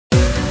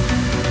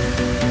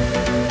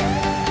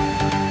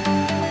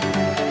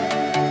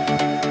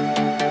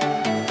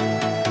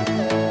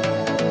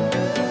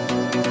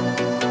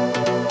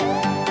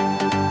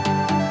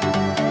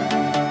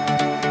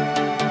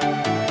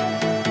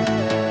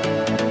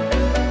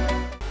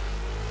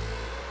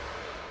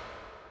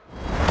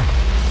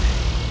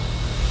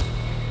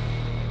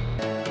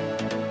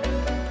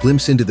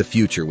Glimpse into the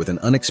future with an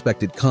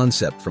unexpected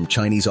concept from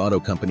Chinese auto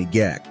company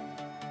GAC,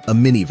 a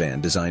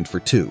minivan designed for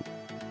two.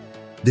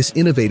 This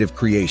innovative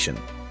creation,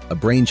 a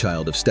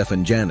brainchild of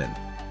Stefan Janin,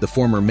 the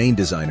former main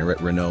designer at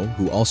Renault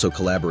who also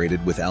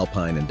collaborated with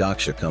Alpine and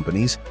Dacia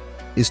companies,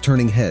 is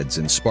turning heads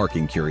and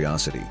sparking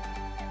curiosity.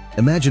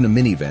 Imagine a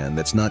minivan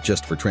that's not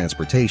just for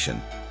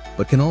transportation,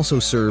 but can also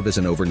serve as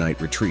an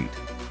overnight retreat.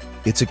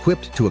 It's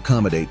equipped to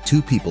accommodate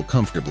two people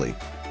comfortably,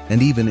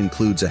 and even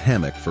includes a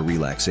hammock for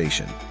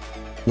relaxation.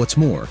 What's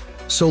more,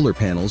 solar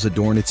panels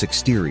adorn its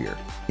exterior,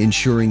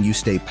 ensuring you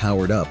stay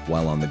powered up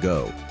while on the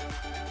go.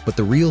 But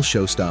the real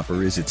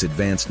showstopper is its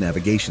advanced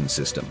navigation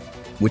system,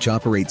 which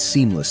operates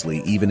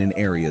seamlessly even in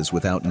areas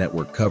without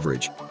network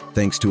coverage,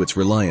 thanks to its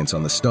reliance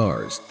on the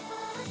stars.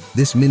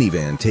 This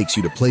minivan takes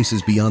you to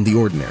places beyond the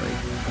ordinary.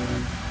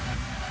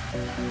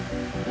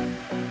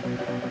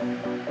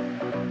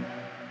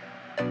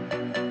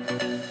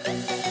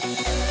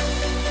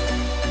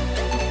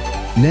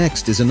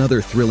 Next is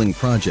another thrilling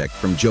project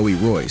from Joey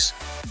Royce,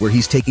 where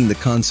he's taking the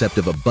concept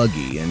of a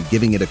buggy and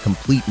giving it a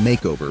complete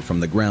makeover from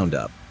the ground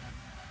up.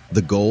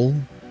 The goal?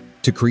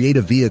 To create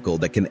a vehicle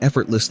that can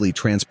effortlessly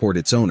transport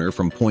its owner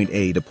from point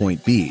A to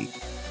point B,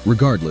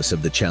 regardless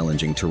of the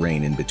challenging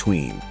terrain in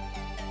between.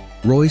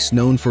 Royce,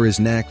 known for his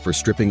knack for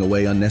stripping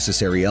away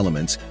unnecessary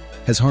elements,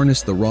 has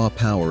harnessed the raw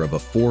power of a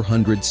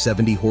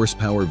 470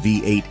 horsepower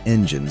V8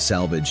 engine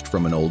salvaged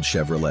from an old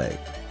Chevrolet.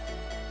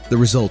 The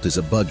result is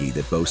a buggy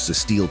that boasts a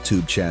steel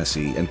tube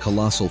chassis and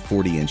colossal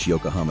 40-inch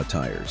Yokohama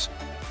tires.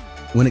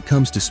 When it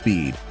comes to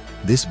speed,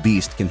 this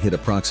beast can hit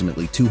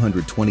approximately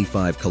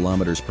 225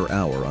 kilometers per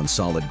hour on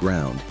solid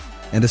ground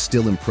and a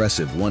still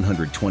impressive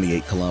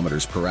 128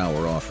 kilometers per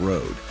hour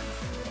off-road.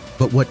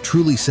 But what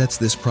truly sets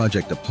this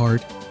project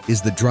apart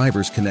is the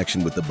driver's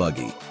connection with the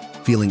buggy,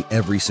 feeling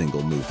every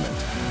single movement.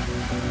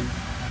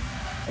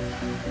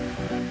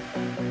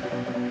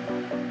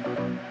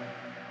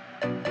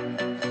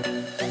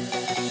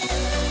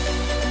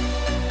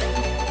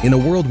 In a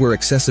world where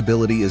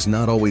accessibility is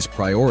not always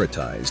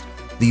prioritized,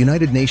 the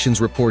United Nations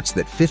reports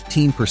that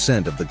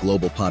 15% of the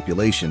global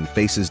population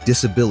faces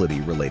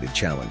disability-related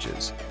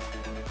challenges.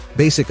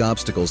 Basic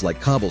obstacles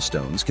like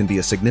cobblestones can be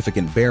a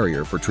significant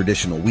barrier for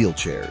traditional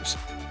wheelchairs.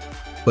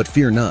 But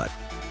fear not,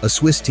 a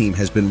Swiss team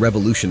has been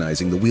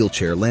revolutionizing the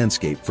wheelchair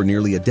landscape for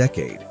nearly a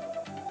decade.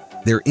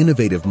 Their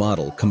innovative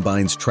model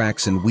combines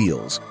tracks and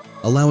wheels,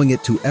 allowing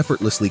it to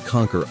effortlessly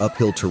conquer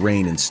uphill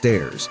terrain and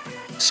stairs,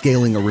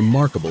 scaling a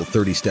remarkable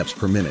 30 steps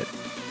per minute.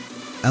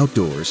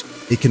 Outdoors,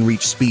 it can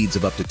reach speeds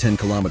of up to 10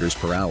 kilometers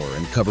per hour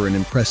and cover an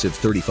impressive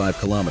 35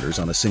 kilometers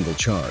on a single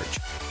charge.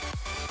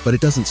 But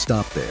it doesn't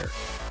stop there.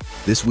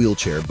 This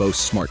wheelchair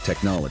boasts smart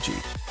technology,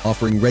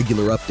 offering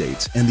regular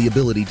updates and the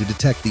ability to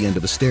detect the end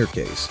of a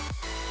staircase.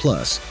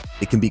 Plus,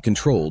 it can be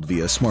controlled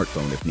via a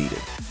smartphone if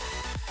needed.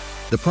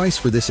 The price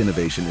for this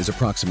innovation is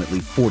approximately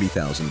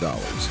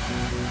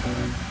 $40,000.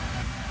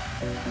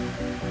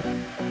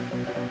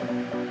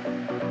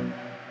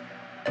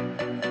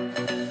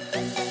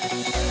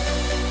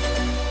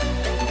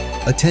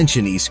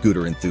 Attention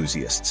e-scooter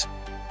enthusiasts.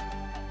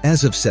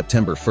 As of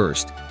September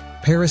 1st,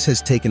 Paris has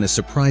taken a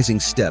surprising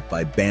step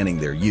by banning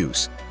their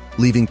use,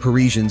 leaving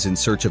Parisians in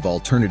search of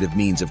alternative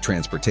means of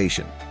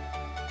transportation.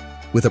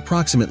 With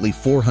approximately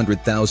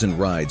 400,000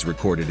 rides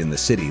recorded in the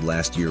city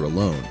last year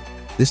alone,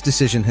 this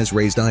decision has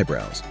raised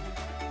eyebrows.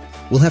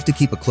 We'll have to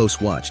keep a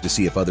close watch to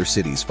see if other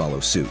cities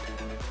follow suit.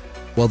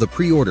 While the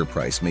pre-order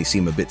price may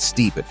seem a bit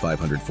steep at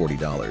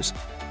 $540,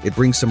 it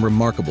brings some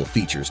remarkable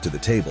features to the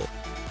table.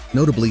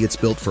 Notably, it's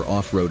built for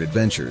off-road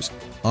adventures,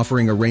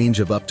 offering a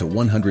range of up to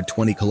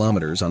 120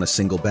 kilometers on a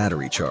single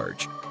battery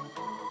charge.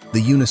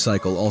 The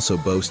unicycle also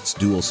boasts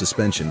dual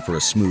suspension for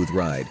a smooth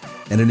ride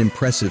and an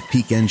impressive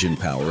peak engine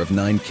power of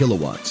 9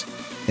 kilowatts,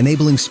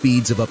 enabling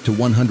speeds of up to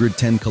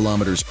 110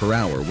 kilometers per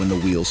hour when the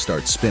wheels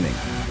start spinning.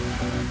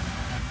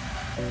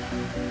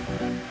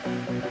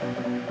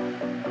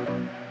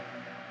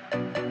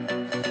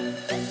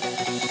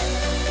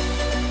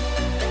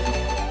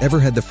 Ever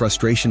had the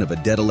frustration of a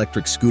dead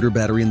electric scooter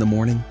battery in the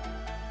morning?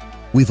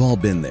 We've all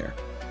been there.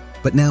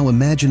 But now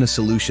imagine a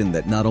solution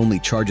that not only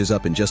charges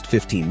up in just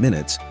 15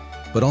 minutes,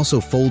 but also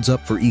folds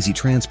up for easy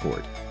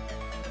transport.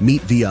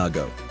 Meet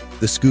Viago,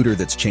 the scooter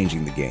that's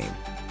changing the game.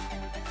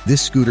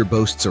 This scooter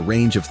boasts a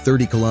range of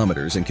 30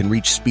 kilometers and can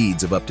reach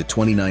speeds of up to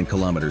 29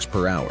 kilometers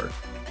per hour,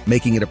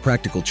 making it a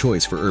practical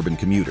choice for urban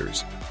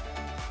commuters.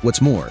 What's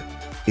more,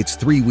 its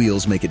 3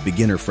 wheels make it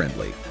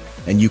beginner-friendly,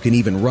 and you can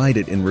even ride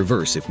it in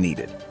reverse if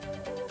needed.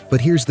 But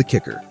here's the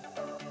kicker.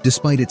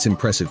 Despite its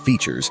impressive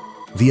features,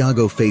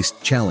 Viago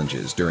faced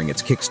challenges during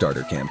its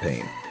Kickstarter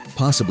campaign,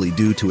 possibly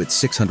due to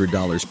its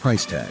 $600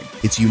 price tag,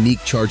 its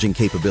unique charging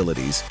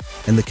capabilities,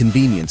 and the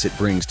convenience it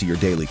brings to your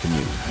daily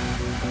commute.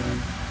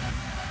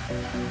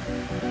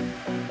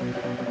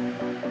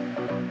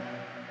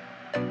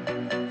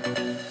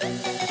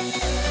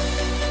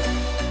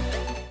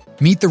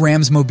 Meet the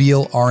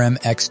RAMSMOBILE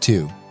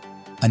RM-X2,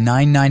 a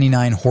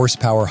 999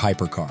 horsepower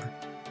hypercar.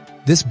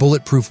 This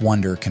bulletproof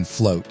wonder can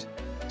float,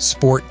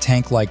 sport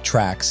tank-like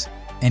tracks,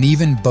 and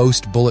even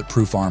boast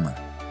bulletproof armor.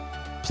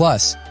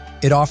 Plus,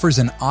 it offers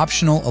an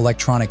optional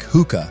electronic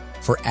hookah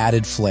for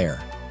added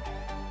flair.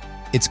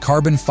 Its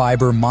carbon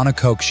fiber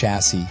monocoque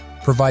chassis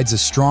provides a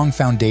strong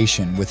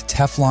foundation with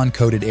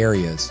Teflon-coated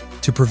areas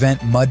to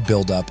prevent mud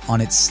buildup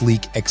on its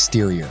sleek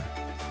exterior.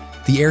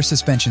 The air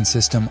suspension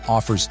system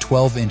offers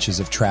 12 inches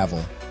of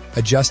travel,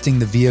 adjusting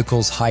the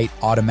vehicle's height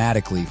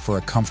automatically for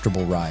a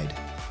comfortable ride.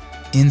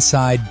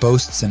 Inside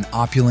boasts an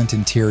opulent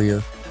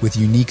interior with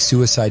unique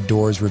suicide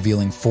doors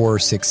revealing 4 or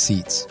 6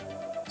 seats.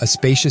 A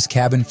spacious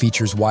cabin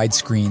features wide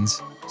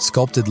screens,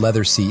 sculpted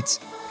leather seats,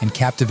 and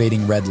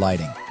captivating red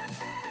lighting.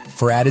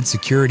 For added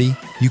security,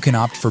 you can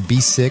opt for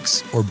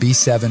B6 or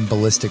B7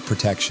 ballistic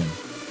protection.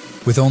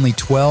 With only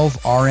 12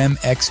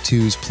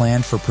 RMX2s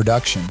planned for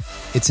production,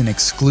 it's an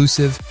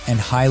exclusive and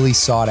highly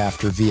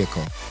sought-after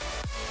vehicle.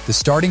 The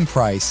starting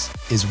price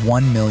is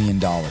 $1 million.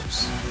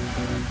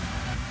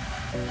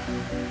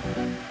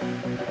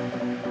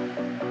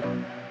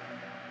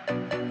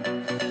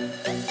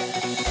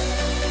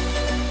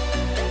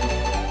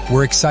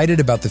 We're excited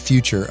about the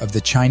future of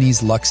the Chinese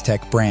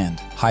Luxtech brand,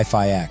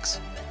 HiPhi X.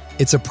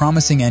 It's a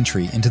promising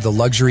entry into the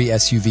luxury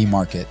SUV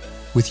market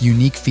with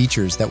unique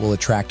features that will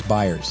attract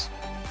buyers.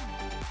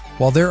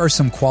 While there are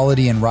some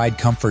quality and ride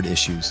comfort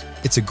issues,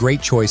 it's a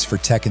great choice for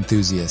tech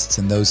enthusiasts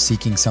and those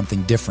seeking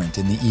something different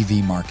in the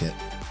EV market.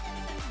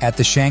 At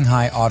the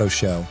Shanghai Auto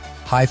Show,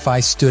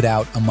 HiPhi stood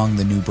out among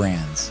the new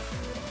brands.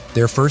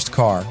 Their first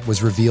car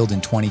was revealed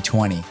in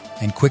 2020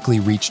 and quickly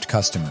reached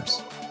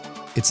customers.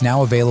 It's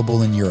now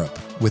available in Europe,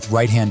 with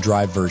right-hand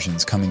drive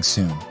versions coming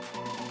soon.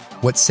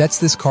 What sets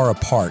this car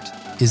apart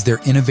is their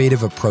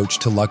innovative approach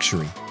to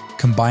luxury,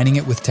 combining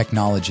it with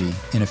technology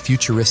in a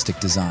futuristic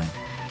design.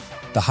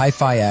 The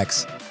HiPhi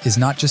X is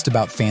not just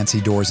about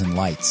fancy doors and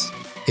lights.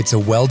 It's a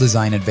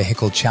well-designed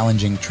vehicle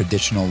challenging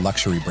traditional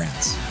luxury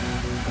brands.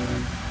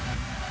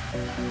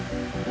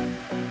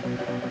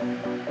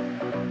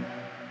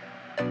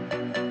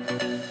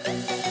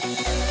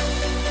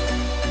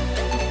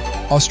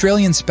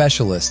 Australian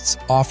specialists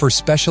offer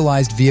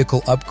specialized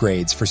vehicle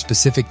upgrades for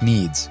specific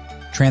needs,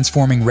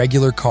 transforming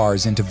regular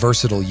cars into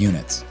versatile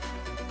units.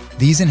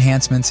 These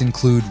enhancements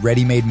include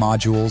ready-made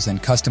modules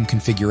and custom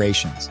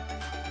configurations.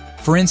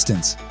 For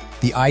instance,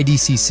 the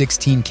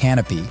IDC16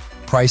 Canopy,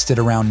 priced at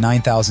around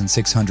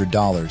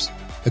 $9,600,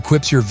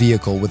 equips your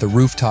vehicle with a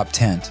rooftop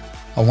tent,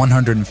 a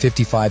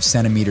 155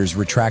 centimeters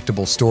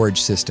retractable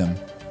storage system,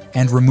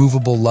 and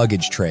removable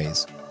luggage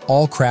trays,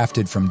 all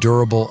crafted from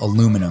durable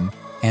aluminum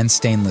and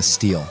stainless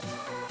steel.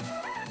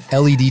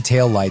 LED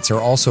taillights are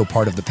also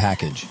part of the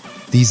package.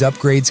 These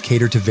upgrades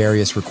cater to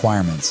various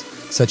requirements,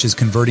 such as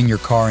converting your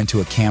car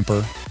into a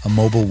camper, a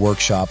mobile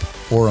workshop,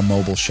 or a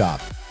mobile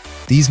shop.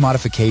 These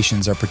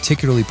modifications are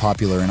particularly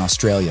popular in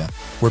Australia,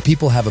 where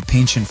people have a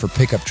penchant for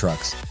pickup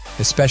trucks,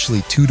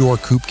 especially two-door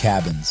coupe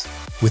cabins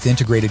with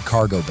integrated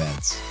cargo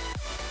beds.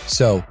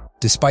 So,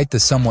 despite the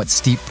somewhat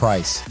steep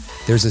price,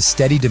 there's a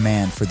steady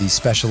demand for these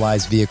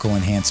specialized vehicle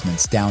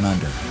enhancements down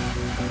under.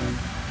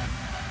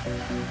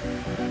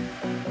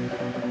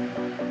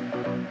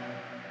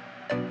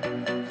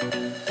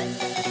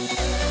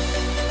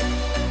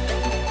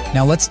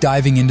 Now let's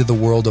diving into the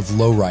world of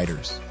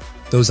lowriders,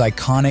 those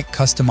iconic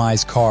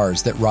customized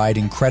cars that ride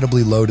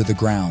incredibly low to the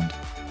ground.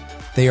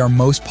 They are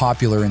most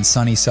popular in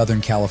sunny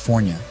Southern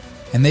California,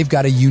 and they've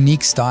got a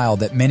unique style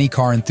that many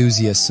car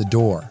enthusiasts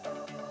adore.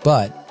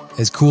 But,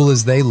 as cool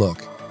as they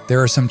look,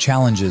 there are some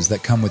challenges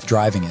that come with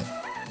driving it.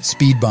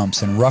 Speed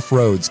bumps and rough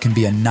roads can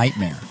be a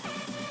nightmare.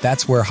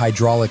 That's where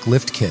hydraulic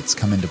lift kits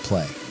come into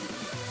play.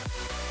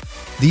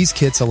 These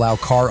kits allow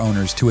car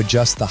owners to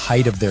adjust the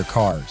height of their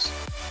cars,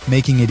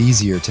 making it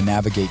easier to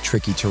navigate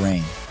tricky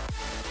terrain.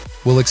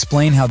 We'll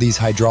explain how these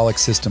hydraulic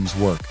systems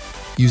work,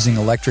 using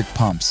electric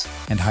pumps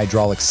and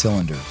hydraulic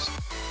cylinders.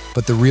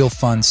 But the real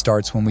fun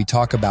starts when we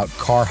talk about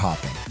car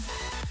hopping.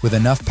 With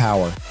enough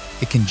power,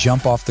 it can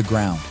jump off the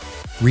ground,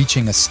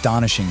 reaching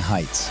astonishing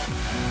heights.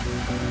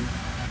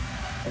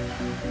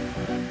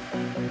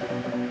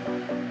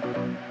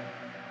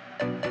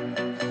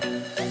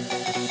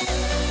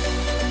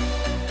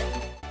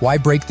 Why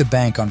break the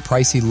bank on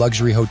pricey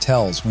luxury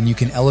hotels when you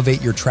can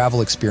elevate your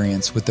travel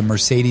experience with the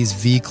Mercedes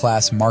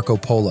V-Class Marco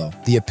Polo,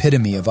 the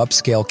epitome of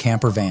upscale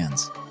camper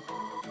vans?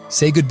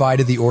 Say goodbye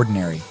to the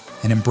ordinary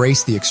and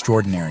embrace the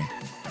extraordinary.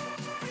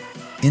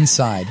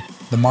 Inside,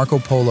 the Marco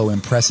Polo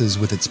impresses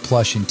with its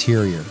plush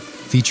interior,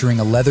 featuring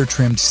a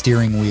leather-trimmed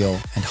steering wheel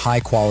and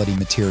high-quality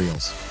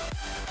materials.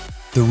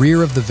 The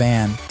rear of the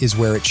van is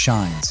where it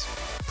shines,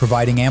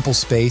 providing ample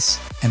space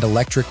and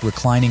electric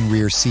reclining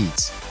rear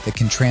seats that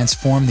can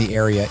transform the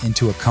area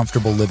into a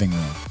comfortable living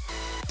room.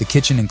 The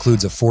kitchen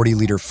includes a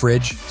 40-liter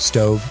fridge,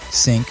 stove,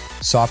 sink,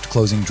 soft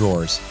closing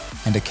drawers,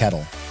 and a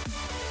kettle.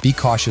 Be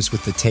cautious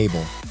with the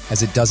table,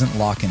 as it doesn't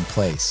lock in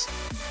place.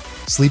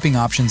 Sleeping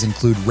options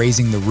include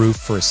raising the roof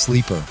for a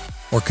sleeper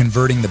or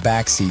converting the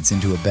back seats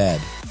into a bed.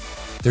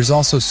 There's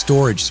also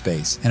storage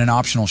space and an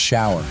optional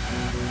shower,